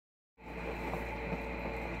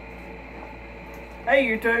Hey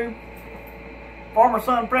YouTube, Farmer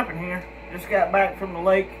Son Prepping here. Just got back from the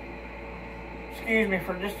lake. Excuse me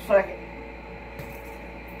for just a second.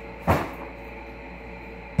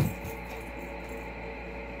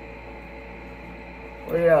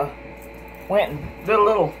 We went and did a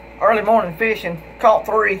little early morning fishing. Caught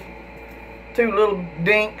two little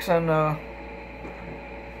dinks and about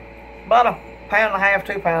a pound and a half,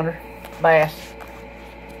 2-pounder bass.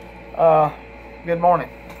 Good morning.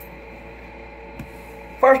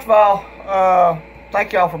 First of all,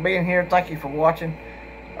 thank y'all for being here. Thank you for watching.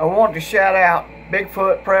 I want to shout out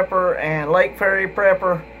Bigfoot Prepper and Lake Ferry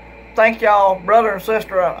Prepper. Thank y'all, brother and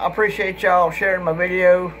sister. I appreciate y'all sharing my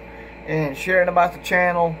video and sharing about the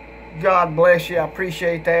channel. God bless you. I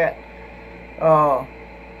appreciate that.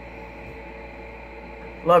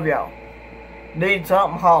 Love y'all. Need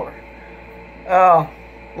something, holler. A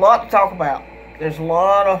lot to talk about. There's a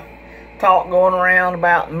lot of talk going around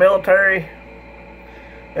about military.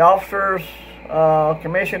 The officers,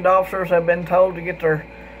 commissioned officers have been told to get their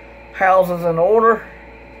houses in order.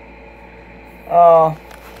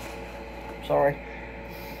 Sorry.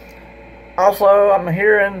 Also, I'm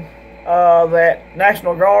hearing that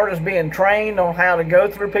National Guard is being trained on how to go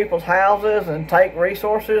through people's houses and take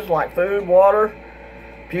resources like food, water,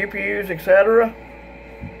 pew-pews, etc.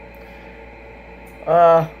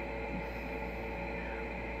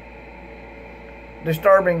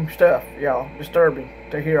 Disturbing stuff, y'all. Disturbing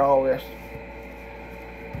to hear all this.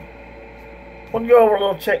 We'll go over a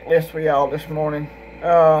little checklist for y'all this morning.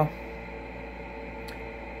 The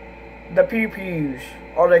pew-pews.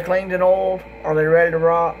 Are they cleaned and oiled? Are they ready to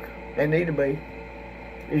rock? They need to be.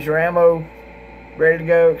 Is your ammo ready to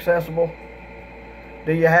go, accessible?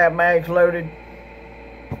 Do you have mags loaded?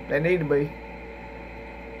 They need to be.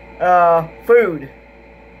 Food.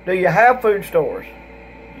 Do you have food stores?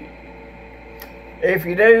 If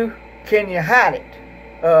you do, can you hide it?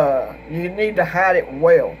 You need to hide it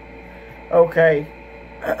well. Okay.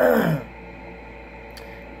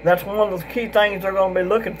 That's one of the key things they're going to be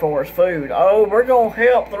looking for is food. Oh, we're going to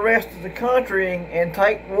help the rest of the country and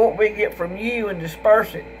take what we get from you and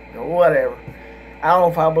disperse it. Or whatever. I don't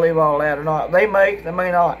know if I believe all that or not. They may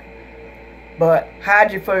not. But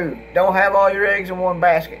hide your food. Don't have all your eggs in one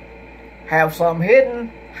basket. Have some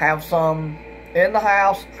hidden. Have some in the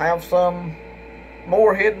house. Have some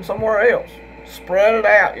more hidden somewhere else. Spread it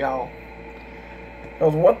out, y'all.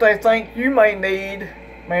 Because what they think you may need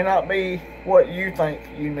may not be what you think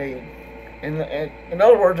you need. In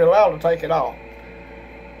other words, they're allowed to take it all.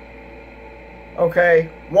 Okay,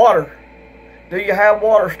 water. Do you have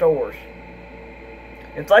water stores?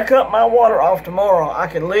 If they cut my water off tomorrow, I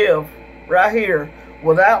can live right here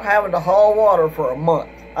without having to haul water for a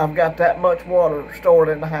month. I've got that much water stored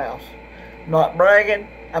in the house. Not bragging,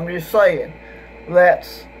 I'm just saying.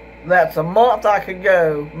 That's a month I could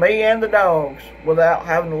go, me and the dogs, without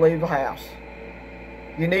having to leave the house.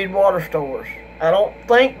 You need water stores. I don't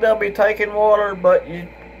think they'll be taking water, but you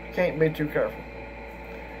can't be too careful.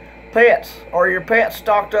 Pets. Are your pets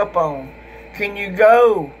stocked up on? Can you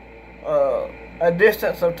go a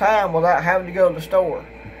distance of time without having to go to the store?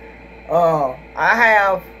 I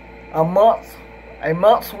have a month's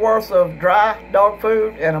worth of dry dog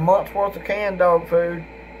food and a month's worth of canned dog food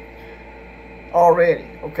already.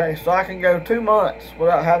 Okay, so I can go 2 months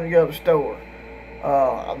without having to go to the store.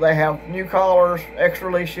 They have new collars, extra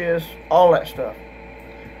leashes, all that stuff.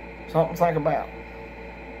 Something to think about.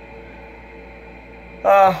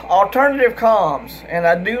 Alternative comms, and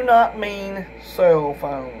I do not mean cell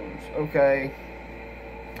phones. Okay,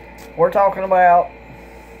 we're talking about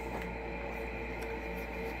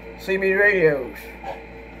CB radios.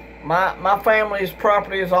 My family's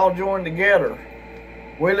property is all joined together.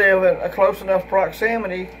 We live in a close enough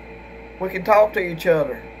proximity we can talk to each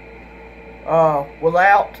other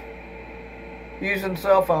without using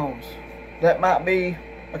cell phones. That might be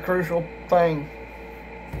a crucial thing.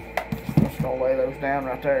 I'm just gonna lay those down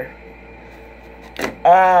right there.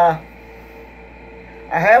 I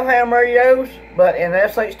have ham radios, but in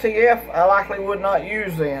SHTF I likely would not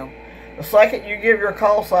use them. The second you give your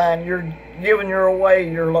call sign, you're giving away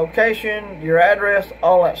your location, your address,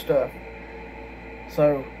 all that stuff.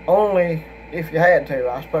 So, only if you had to,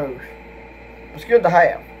 I suppose. It's good to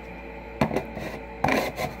have.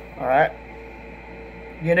 Alright.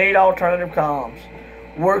 You need alternative comms.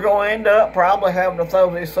 We're going to end up probably having to throw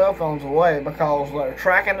these cell phones away because they're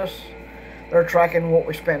tracking us. They're tracking what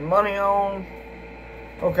we spend money on.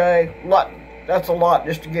 Okay? That's a lot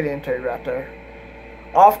just to get into right there.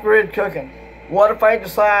 Off-grid cooking. What if they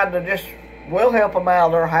decide to just, we'll help them out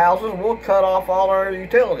of their houses, we'll cut off all their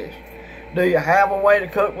utilities. Do you have a way to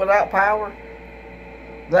cook without power?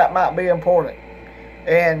 That might be important.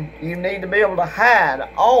 And you need to be able to hide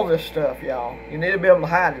all this stuff, y'all. You need to be able to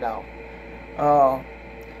hide it all.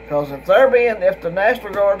 Because if the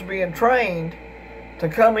National Guard's being trained to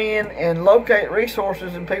come in and locate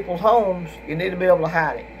resources in people's homes, you need to be able to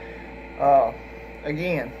hide it.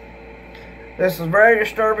 Again, this is very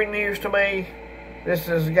disturbing news to me. This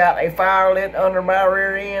has got a fire lit under my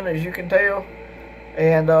rear end, as you can tell.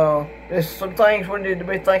 And there's some things we need to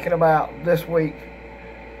be thinking about this week.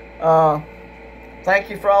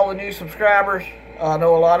 Thank you for all the new subscribers. I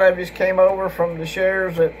know a lot of you came over from the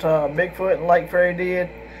shares that Bigfoot and Lake Ferry did.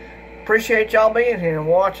 Appreciate y'all being here and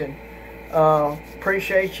watching.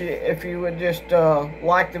 Appreciate you if you would just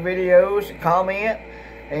like the videos and comment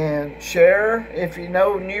and share. If you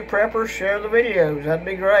know new preppers, share the videos. That'd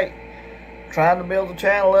be great. Trying to build the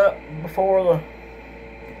channel up before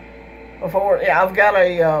I've got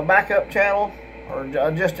a backup channel, or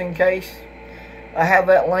just in case. I have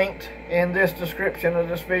that linked in this description of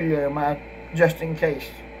this video, my just in case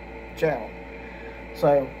channel.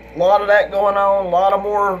 So a lot of that going on, a lot of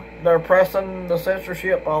more. They're pressing the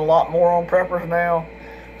censorship a lot more on preppers now,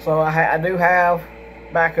 so I do have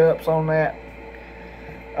backups on that.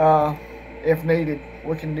 If needed,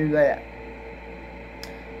 we can do that.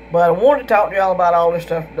 But I wanted to talk to y'all about all this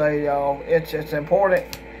stuff today, y'all. It's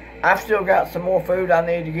important. I've still got some more food I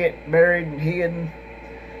need to get buried and hidden.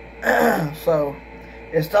 So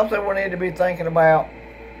it's something we need to be thinking about.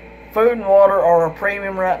 Food and water are a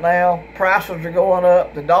premium right now. Prices are going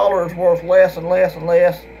up. The dollar is worth less and less and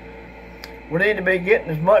less. We need to be getting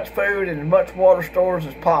as much food and as much water stores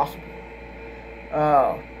as possible.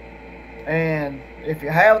 And if you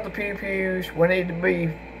have the pew-pews, we need to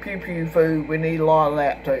be pew-pew food. We need a lot of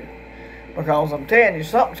that too. Because I'm telling you,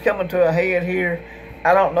 something's coming to a head here.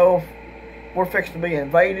 I don't know if we're fixing to be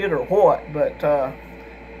invaded or what, but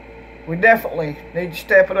we definitely need to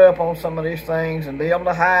step it up on some of these things and be able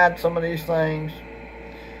to hide some of these things.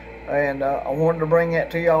 And I wanted to bring that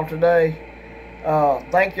to y'all today.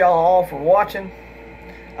 Thank y'all all for watching.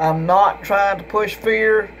 I'm not trying to push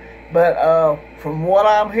fear, but from what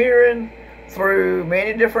I'm hearing through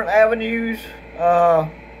many different avenues,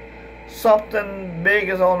 something big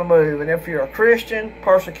is on the move. And if you're a Christian,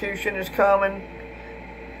 persecution is coming.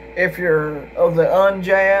 If you're of the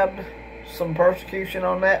unjabbed, some persecution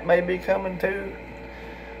on that may be coming too.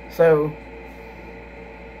 So,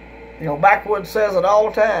 you know, Backwoods says it all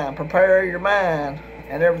the time. Prepare your mind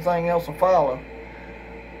and everything else will follow.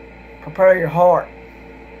 Prepare your heart.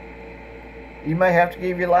 You may have to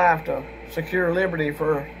give your life to secure liberty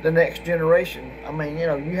for the next generation. I mean, you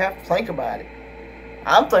know, you have to think about it.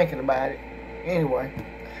 I'm thinking about it. Anyway,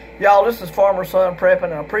 y'all, this is Farmer Son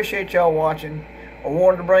Prepping. I appreciate y'all watching. I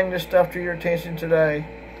wanted to bring this stuff to your attention today.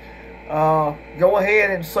 Go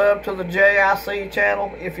ahead and sub to the JIC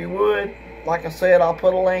channel if you would. Like I said, I'll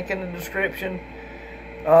put a link in the description.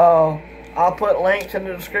 I'll put links in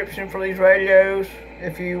the description for these radios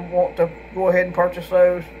if you want to go ahead and purchase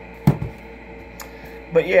those.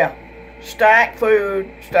 But yeah, stack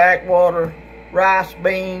food, stack water, rice,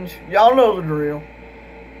 beans. Y'all know the drill.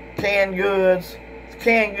 Canned goods.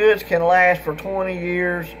 Canned goods can last for 20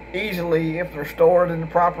 years easily if they're stored in the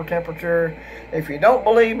proper temperature. If you don't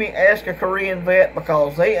believe me, ask a Korean vet,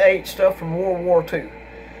 because they ate stuff from World War II.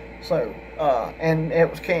 So, and it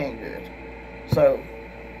was canned goods. So,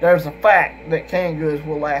 there's a fact that canned goods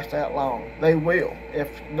will last that long. They will. If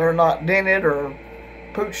they're not dented or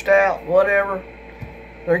pooched out, whatever,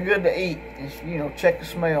 they're good to eat. Just, you know, check the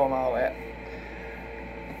smell and all that.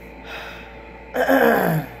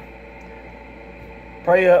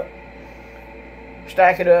 Pray up,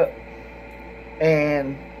 stack it up,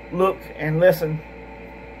 and look and listen.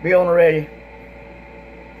 Be on the ready.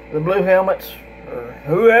 The blue helmets, or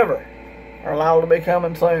whoever, are allowed to be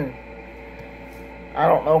coming soon. I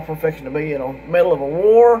don't know if we're fixing to be in the middle of a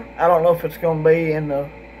war. I don't know if it's going to be in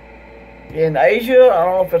Asia. I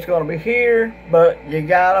don't know if it's going to be here, but you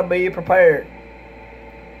gotta be prepared.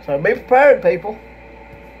 So be prepared, people.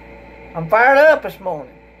 I'm fired up this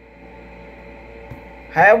morning.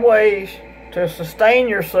 Have ways to sustain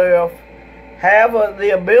yourself. Have the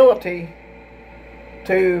ability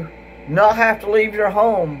to not have to leave your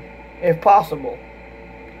home if possible.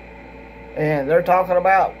 And they're talking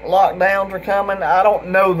about lockdowns are coming. I don't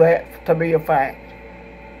know that to be a fact.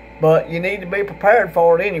 But you need to be prepared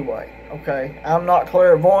for it anyway. Okay? I'm not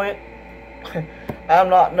clairvoyant. I'm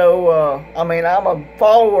not no, I mean, I'm a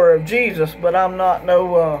follower of Jesus, but I'm not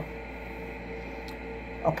no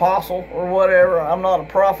apostle or whatever. I'm not a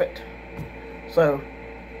prophet. So,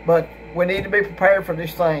 but we need to be prepared for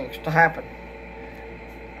these things to happen.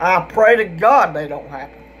 I pray to God they don't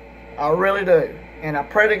happen. I really do. And I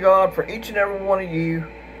pray to God for each and every one of you.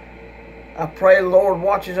 I pray the Lord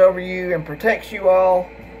watches over you and protects you all.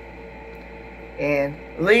 And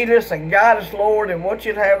lead us and guide us, Lord, in what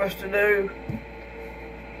you'd have us to do.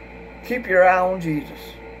 Keep your eye on Jesus.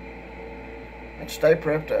 And stay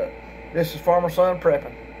prepped up. This is Farmer Son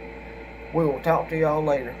Prepping. We will talk to y'all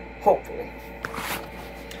later. Hopefully.